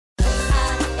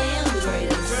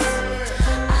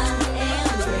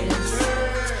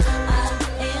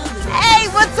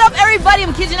up, everybody?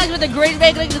 I'm Kingi Knox with the greatest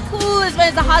man, the coolest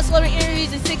man, the hot celebrity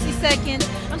interviews in 60 seconds.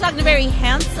 I'm talking to very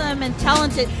handsome and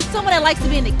talented, someone that likes to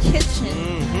be in the kitchen,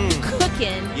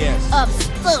 cooking up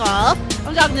stuff.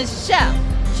 I'm talking to Chef.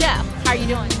 Chef, how are you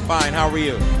doing? Fine, how are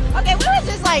you? Okay, we were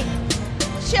just like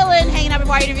chilling, hanging out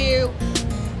before our interview.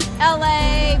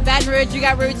 LA, Baton Rouge, you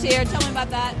got roots here. Tell me about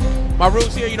that. My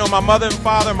roots here, you know, my mother and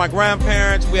father, my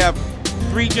grandparents, we have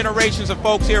 3 generations of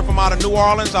folks here from out of New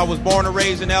Orleans. I was born and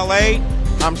raised in LA.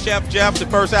 I'm Chef Jeff, the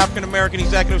first African-American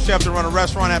executive chef to run a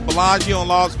restaurant at Bellagio in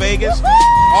Las Vegas.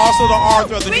 Also the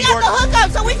author of the New York... We got the hookup,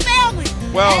 so we family.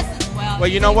 Well,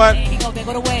 you know what? I'm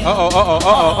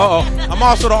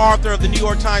also the author of the New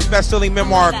York Times best-selling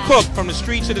memoir, Cook, From the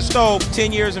Streets to the Stove,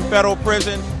 10 years in federal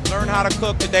prison. Learn how to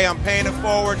cook today. I'm paying it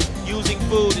forward, using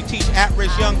food to teach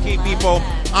at-risk young people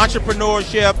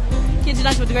entrepreneurship. Kingi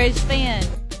Knox with the greatest fan.